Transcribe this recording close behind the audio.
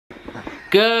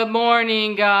Good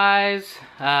morning, guys.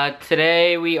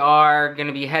 Today we are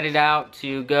gonna be headed out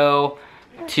to go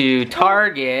to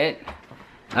Target.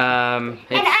 And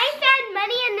I found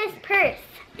money in this purse.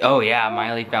 Oh yeah,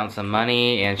 Miley found some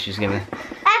money and she's gonna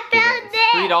I found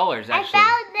this. $3 actually. I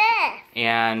found this.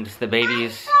 And the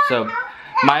babies, so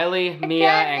Miley, Mia,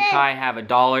 and Kai have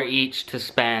 $1 each to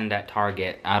spend at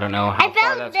Target. I don't know how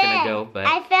far that's gonna go, but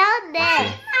I found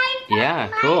this. yeah,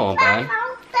 cool, bud.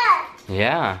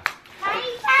 Yeah.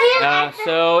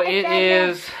 So it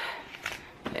is,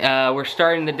 we're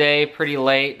starting the day pretty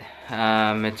late.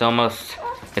 It's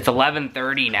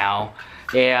 11:30 now,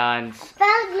 and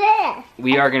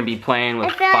we are gonna be playing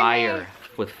with fire,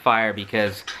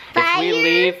 because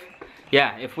if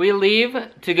we leave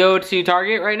to go to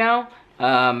Target right now,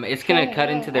 it's gonna cut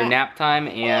into their nap time,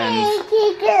 and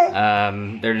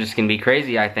they're just gonna be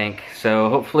crazy, I think. So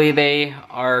hopefully they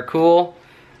are cool.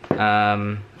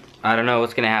 I don't know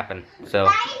what's gonna happen, so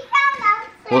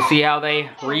we'll see how they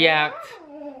react.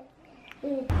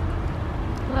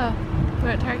 Hello, we're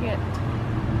at Target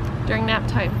during nap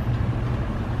time.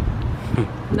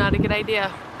 Not a good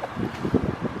idea.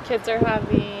 Kids are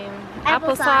having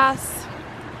applesauce,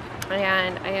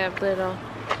 and I have little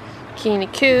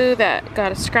Keeny Koo that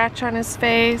got a scratch on his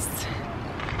face,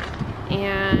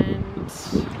 and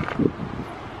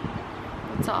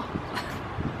that's all.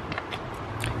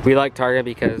 We like Target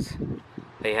because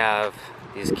they have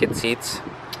these kid seats.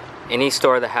 Any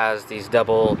store that has these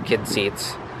double kid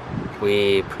seats,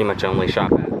 we pretty much only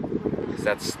shop at, because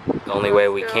that's the only way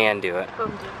we can do it. Home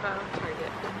Depot,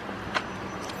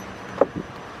 Target.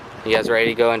 You guys ready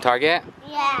to go in Target?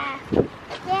 Yeah.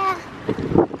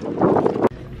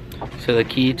 So the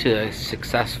key to a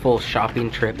successful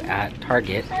shopping trip at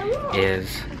Target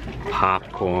is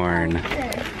popcorn.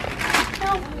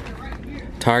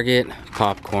 Target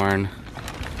popcorn.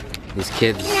 These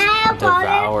kids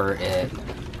devour it.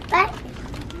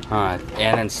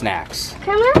 And then snacks.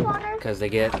 Because they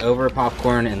get over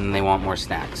popcorn and then they want more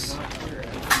snacks.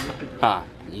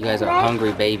 You guys are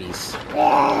hungry babies.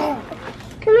 Come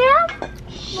here.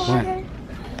 What?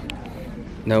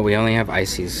 No, we only have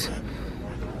ices.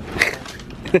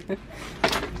 What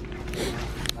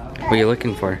are you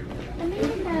looking for?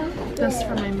 This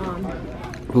for my mom.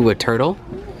 Ooh, a turtle?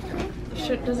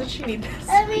 Doesn't she need this?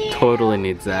 Totally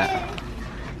needs that.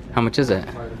 How much is it?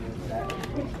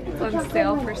 It's on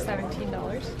sale for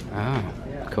 $17. Oh,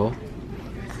 cool.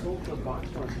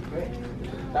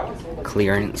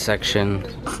 Clearance section.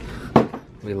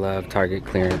 We love Target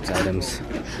clearance items.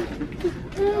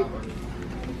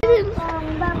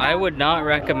 I would not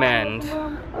recommend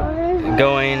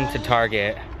going to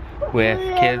Target with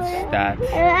kids that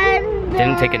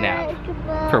didn't take a nap,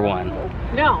 for one.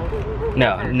 No.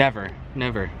 No, never.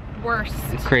 Worse.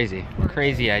 It's crazy.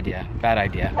 Crazy idea. Bad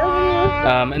idea.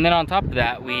 And then on top of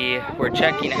that, we were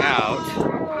checking out,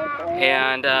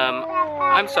 and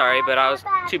I'm sorry, but I was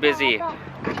too busy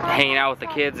hanging out with the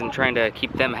kids and trying to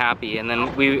keep them happy, and then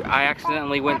I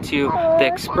accidentally went to the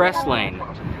express lane.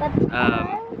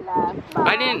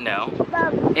 I didn't know,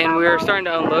 and we were starting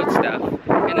to unload stuff,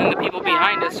 and then the people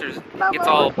behind us gets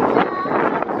all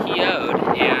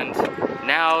PO'd, and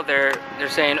now they're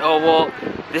saying, oh well,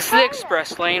 this is the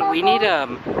express lane. We need we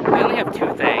only have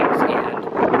 2 things, and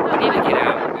we need to get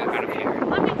out of here.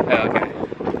 Oh, okay.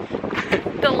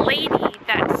 The lady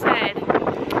that said,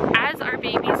 as our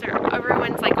babies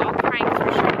everyone's like all crying because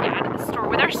we're trying to get out of the store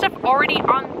with our stuff already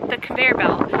on the conveyor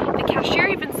belt. The cashier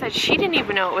even said she didn't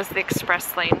even know it was the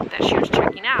express lane that she was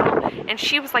checking out, and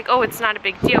she was like, oh, it's not a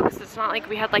big deal because it's not like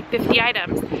we had like 50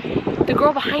 items.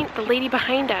 The lady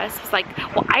behind us was like,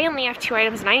 well, I only have 2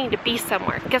 items and I need to be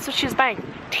somewhere. Guess what she was buying?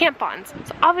 Tampons.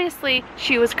 So obviously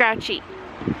she was grouchy.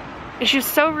 And she was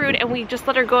so rude, and we just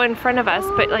let her go in front of us,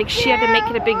 but like she had to make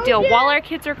it a big deal while our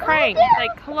kids are crying.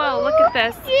 Like, hello, look at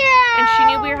this. And she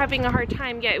knew we were having a hard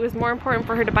time, yet it was more important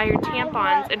for her to buy her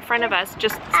tampons in front of us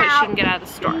just so she can get out of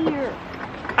the store.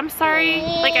 I'm sorry,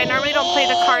 like I normally don't play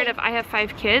the card of I have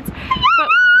 5 kids, but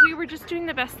we were just doing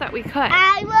the best that we could. And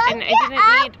I didn't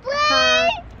need her,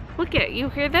 look at, you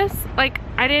hear this? Like,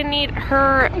 I didn't need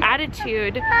her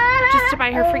attitude just to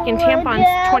buy her freaking tampons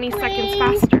 20 seconds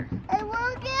faster.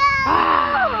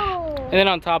 And then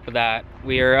on top of that,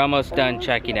 we are almost done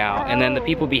checking out, and then the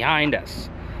people behind us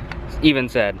even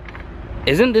said,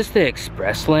 isn't this the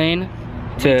express lane?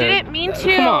 Didn't mean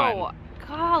to. Come on.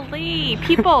 Golly,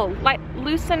 people, like,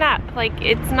 loosen up. Like,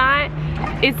 it's not,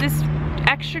 is this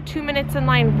extra 2 minutes in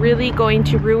line really going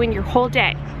to ruin your whole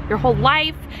day, your whole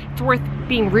life? It's worth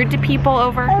being rude to people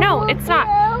over? No, it's not.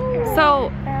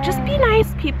 So just be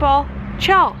nice, people.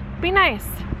 Chill, be nice.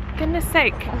 Goodness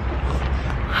sake.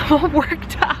 I'm all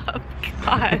worked up. God.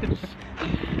 gosh.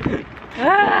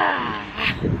 Ah.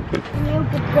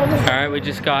 Alright, we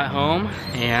just got home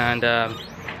and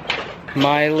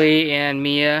Miley and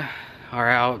Mia are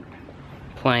out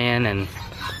playing and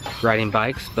riding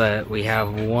bikes, but we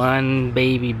have one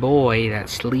baby boy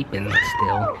that's sleeping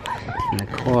still in the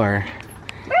car.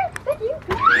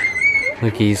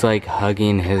 Look, he's like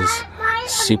hugging his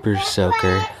super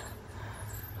soaker.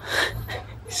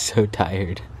 He's so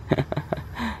tired.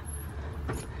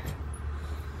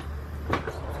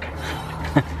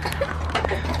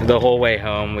 The whole way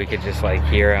home we could just like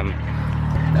hear him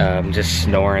just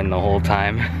snoring the whole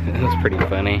time. It was pretty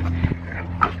funny.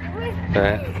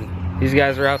 But these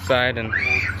guys are outside and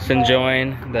just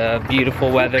enjoying the beautiful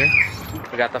weather.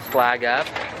 We got the flag up.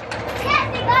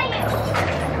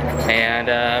 And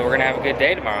we're gonna have a good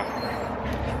day tomorrow.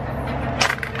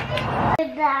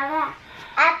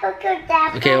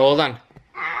 Okay, hold on.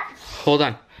 Hold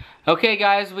on. Okay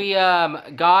guys, we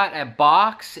got a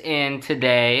box in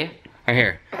today. Right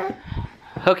here.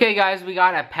 Okay guys, we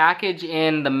got a package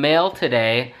in the mail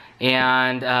today,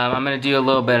 and I'm gonna do a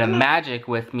little bit of magic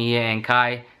with Mia and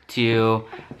Kai to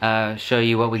show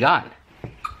you what we got.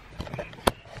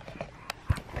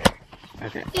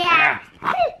 Okay. Yeah.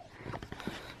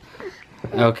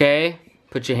 Okay,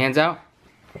 put your hands out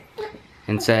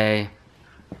and say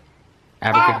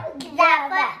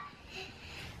abracadabra.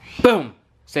 Boom.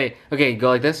 Say, okay, go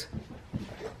like this.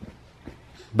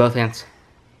 Both hands.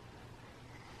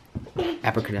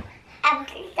 Abracadabra.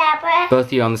 Abracadabra. Both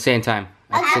of you on the same time.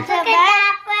 Abracadabra.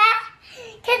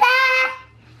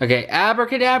 Okay,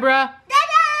 abracadabra.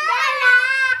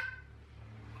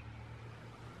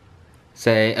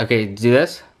 Say, okay, do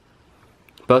this.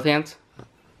 Both hands.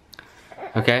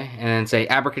 Okay, and then say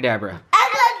abracadabra.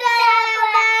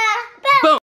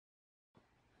 Boom!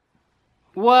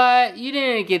 What? You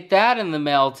didn't get that in the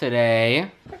mail today.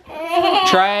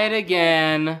 Try it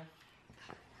again.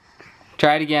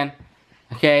 Try it again.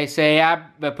 Okay, say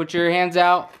put your hands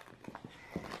out.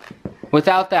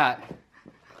 Without that.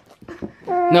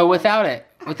 No, without it.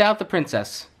 Without the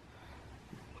princess.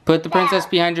 Put the princess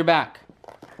behind your back.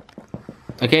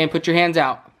 Okay, and put your hands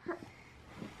out.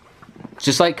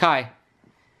 Just like Kai.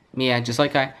 Mia, just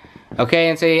like Kai. Okay,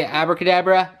 and say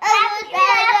abracadabra.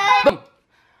 Boom.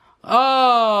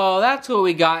 Oh, that's what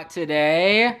we got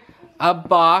today. A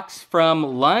box from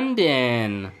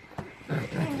London.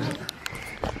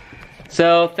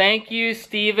 So thank you,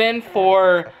 Steven,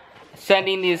 for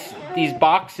sending these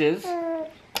boxes.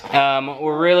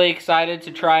 We're really excited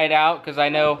to try it out because I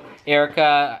know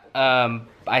Erica,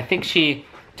 I think she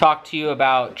talked to you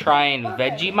about trying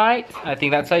Vegemite. I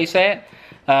think that's how you say it.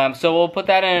 So we'll put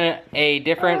that in a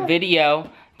different video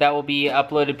that will be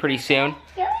uploaded pretty soon,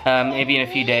 maybe in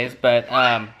a few days. But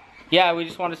yeah, we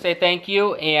just want to say thank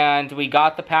you, and we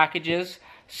got the packages,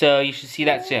 so you should see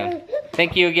that soon.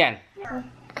 Thank you again.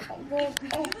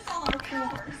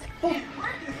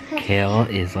 Kale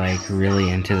is like really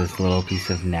into this little piece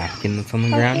of napkin that's on the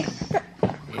ground.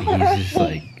 He's just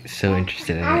like so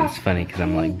interested in it. It's funny because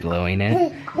I'm like blowing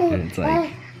it and it's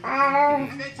like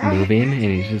moving and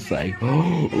he's just like,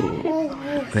 oh.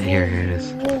 But here it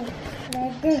is.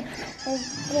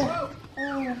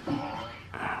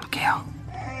 Kale.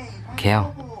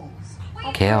 Kale.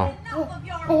 Kale.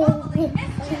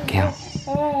 Kale.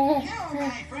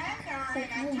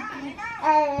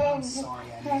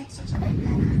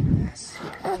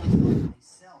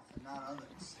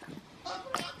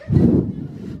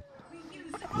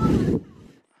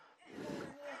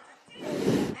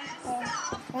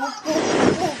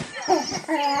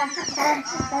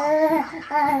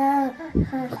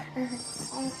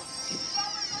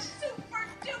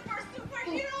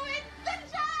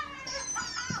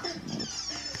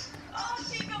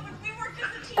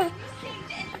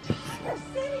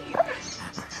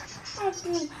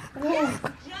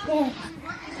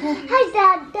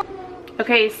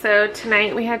 Okay, so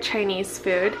tonight we had Chinese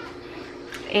food,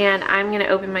 and I'm gonna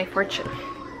open my fortune.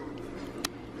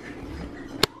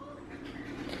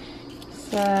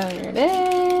 So here it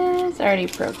is. I already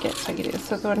broke it, so I can do this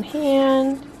with one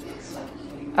hand.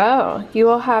 Oh, you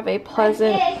will have a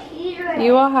pleasant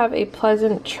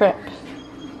trip.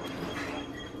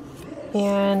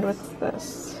 And what's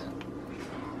this?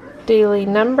 Daily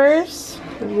numbers,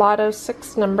 Lotto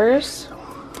 6 numbers.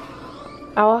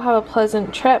 I will have a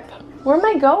pleasant trip. Where am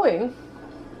I going?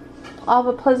 I'll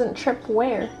have a pleasant trip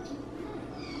where?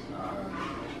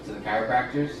 To the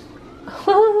chiropractors?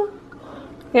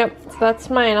 Yep, so that's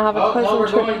mine. I'll have a pleasant we're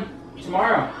trip. going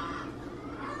tomorrow.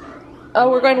 Oh,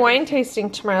 we're going wine tasting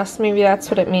tomorrow, so maybe that's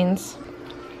what it means.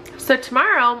 So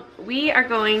tomorrow we are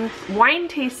going wine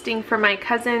tasting for my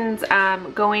cousin's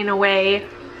going away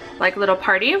like little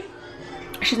party.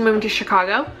 She's moving to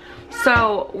Chicago.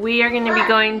 So we are going to be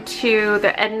going to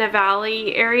the Edna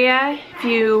Valley area. If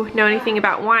you know anything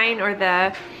about wine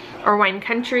or wine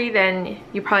country, then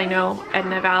you probably know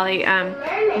Edna Valley.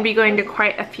 We'll be going to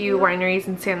quite a few wineries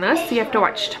in San Luis, so you have to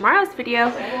watch tomorrow's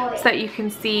video so that you can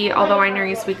see all the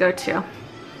wineries we go to.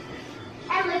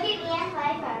 And look at me and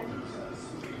my phone.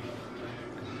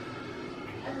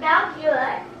 About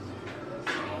yours.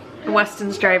 And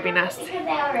Weston's driving us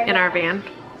in our van.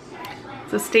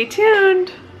 So stay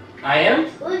tuned. I am?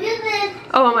 Look at this.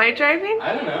 Oh, am I driving?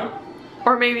 I don't know.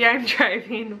 Or maybe I'm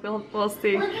driving. We'll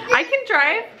see. I can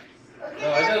drive.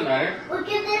 No, it doesn't matter. Look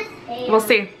at this. We'll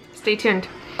see. Stay tuned.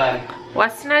 Bye.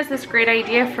 Weston has this great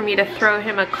idea for me to throw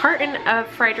him a carton of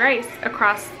fried rice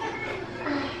across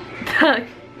the,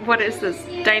 what is this,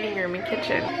 dining room and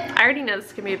kitchen. I already know this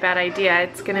is gonna be a bad idea.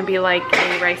 It's gonna be like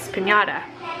a rice piñata.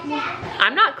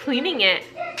 I'm not cleaning it.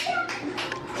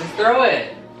 Just throw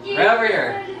it. Right over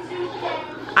here.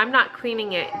 I'm not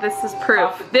cleaning it. This is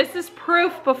proof. This is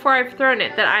proof before I've thrown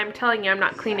it that I'm telling you I'm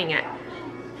not cleaning it.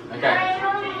 Okay.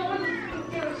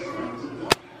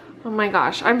 Oh my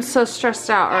gosh, I'm so stressed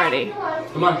out already.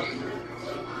 Come on.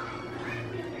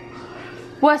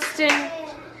 Weston.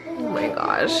 Oh my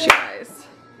gosh, you guys.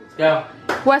 Let's go.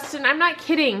 Weston, I'm not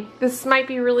kidding. This might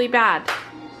be really bad.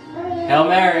 Hail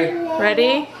Mary.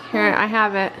 Ready? Here, I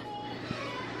have it.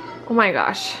 Oh my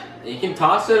gosh. You can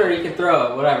toss it or you can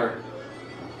throw it, whatever.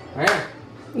 Right here.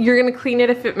 You're gonna clean it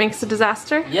if it makes a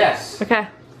disaster? Yes. Okay.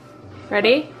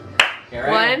 Ready? Okay,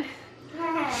 right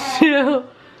 1, 2,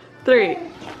 3.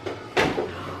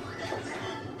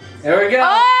 There we go.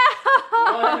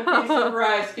 Oh! One piece of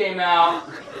rice came out.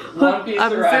 One piece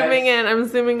of rice. I'm zooming in. I'm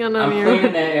zooming in on I'm you.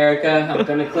 cleaning it, Erica. I'm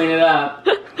gonna clean it up.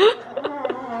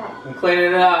 I'm cleaning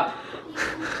it up.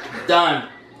 Done.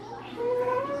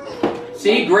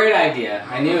 See, great idea.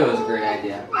 I knew it was a great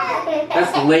idea.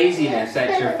 That's laziness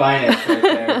at your finest right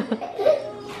there.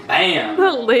 Bam.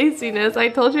 Not laziness. I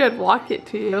told you I'd walk it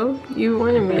to you. You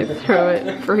wanted me to throw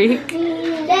it, freak.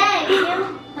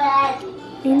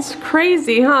 It's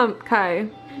crazy, huh, Kai?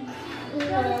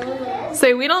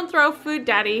 Say, we don't throw food,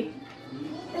 Daddy.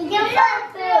 We don't throw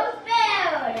food.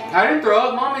 I didn't throw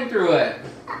it. Mommy threw it.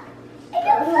 I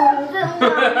don't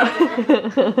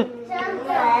throw food,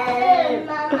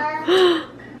 Mama.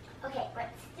 Okay,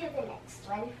 let's do the next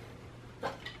one.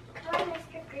 Come on,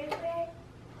 Mr. Gruber.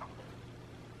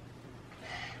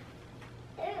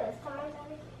 Ooh, someone's over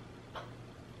here.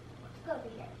 Let's go over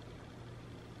here.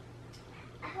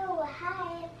 Oh,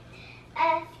 hi.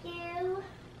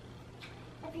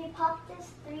 If you pop this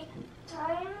 3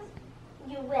 times,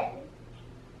 you win.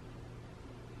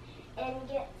 And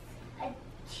get a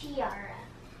tiara.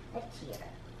 A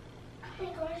tiara. Oh my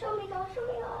gosh, oh my gosh, oh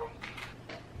my gosh.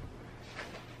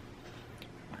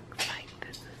 Looks like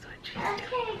this is what she's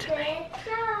Okay, doing tonight.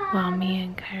 good job. While me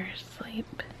and Kyra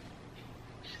sleep,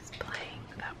 she's playing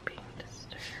without being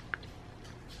disturbed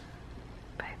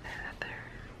by the other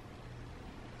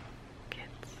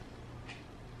kids.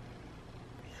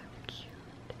 So cute.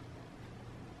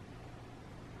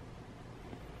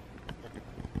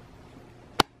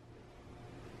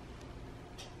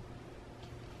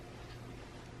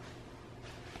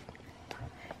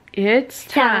 It's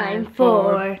time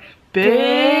for Big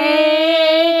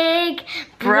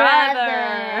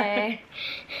Brother.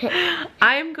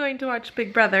 I'm going to watch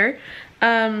Big Brother.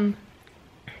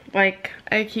 Like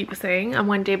I keep saying, I'm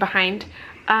one day behind.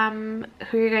 Who are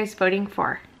you guys voting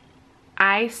for?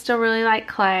 I still really like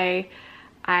Clay.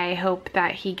 I hope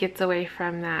that he gets away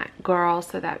from that girl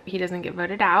so that he doesn't get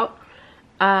voted out.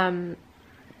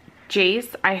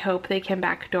 Jace, I hope they can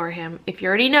backdoor him. If you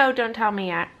already know, don't tell me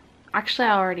yet. Actually,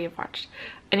 I already have watched.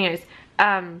 Anyways,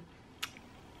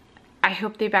 I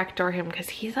hope they backdoor him because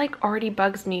he's like already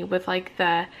bugs me with like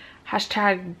the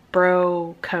hashtag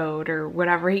bro code or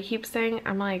whatever he keeps saying.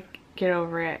 I'm like, get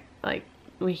over it. Like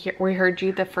we heard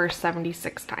you the first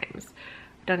 76 times.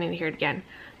 Don't need to hear it again.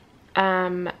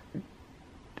 The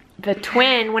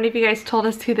twin, one of you guys told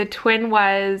us who the twin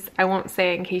was. I won't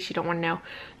say it in case you don't want to know.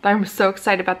 But I'm so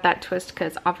excited about that twist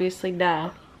because obviously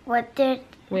duh. What did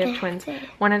We have twins.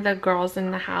 One of the girls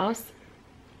in the house,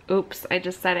 oops, I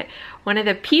just said it. One of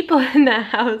the people in the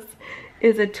house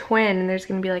is a twin and there's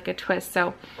gonna be like a twist.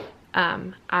 So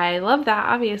I love that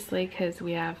obviously because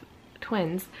we have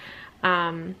twins.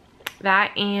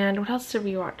 That and what else did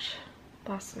we watch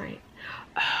last night?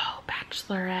 Oh,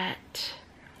 Bachelorette.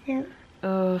 Yep.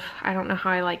 Oh, I don't know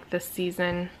how I like this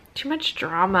season. too much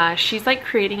drama. She's like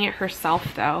creating it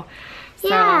herself though. So.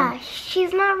 Yeah,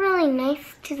 she's not really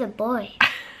nice to the boy.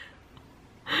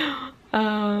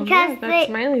 Yeah, that's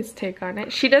Miley's take on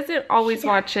it. She doesn't always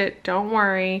watch it, don't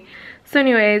worry. So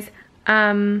anyways,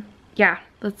 yeah,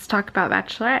 let's talk about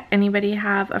Bachelorette. Anybody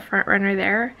have a front runner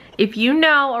there? If you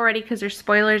know already, because there's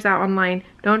spoilers out online,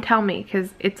 don't tell me,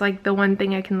 because it's like the one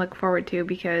thing I can look forward to,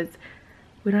 because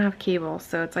we don't have cable,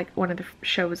 so it's like one of the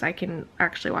shows I can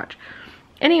actually watch.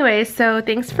 Anyway, so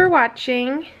thanks for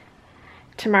watching.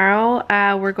 Tomorrow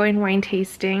we're going wine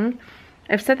tasting.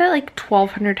 I've said that like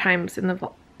 1,200 times in the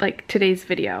today's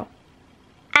video.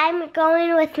 I'm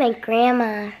going with my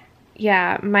grandma.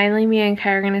 Yeah, Miley, me, and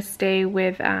Kai are gonna stay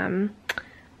with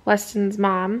Weston's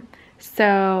mom,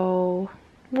 so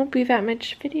won't be that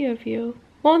much video of you.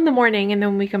 Well, in the morning, and then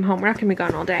when we come home, we're not gonna be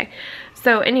gone all day.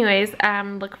 So anyways,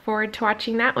 look forward to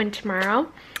watching that one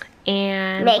tomorrow.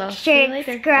 And make sure to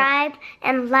subscribe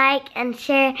and like and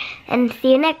share, and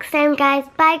see you next time, guys.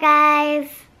 Bye, guys.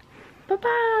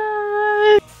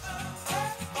 Bye-bye.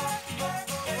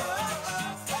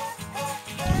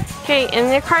 Okay,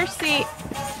 in the car seat.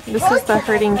 This is the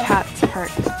herding cats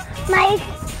part.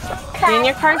 In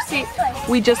your car seat.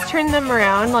 We just turned them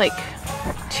around like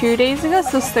 2 days ago,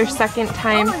 so this is their second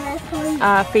time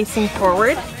facing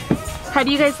forward. How do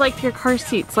you guys like your car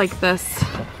seats like this?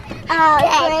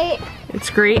 Great. It's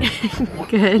great.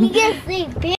 Good. You can sleep.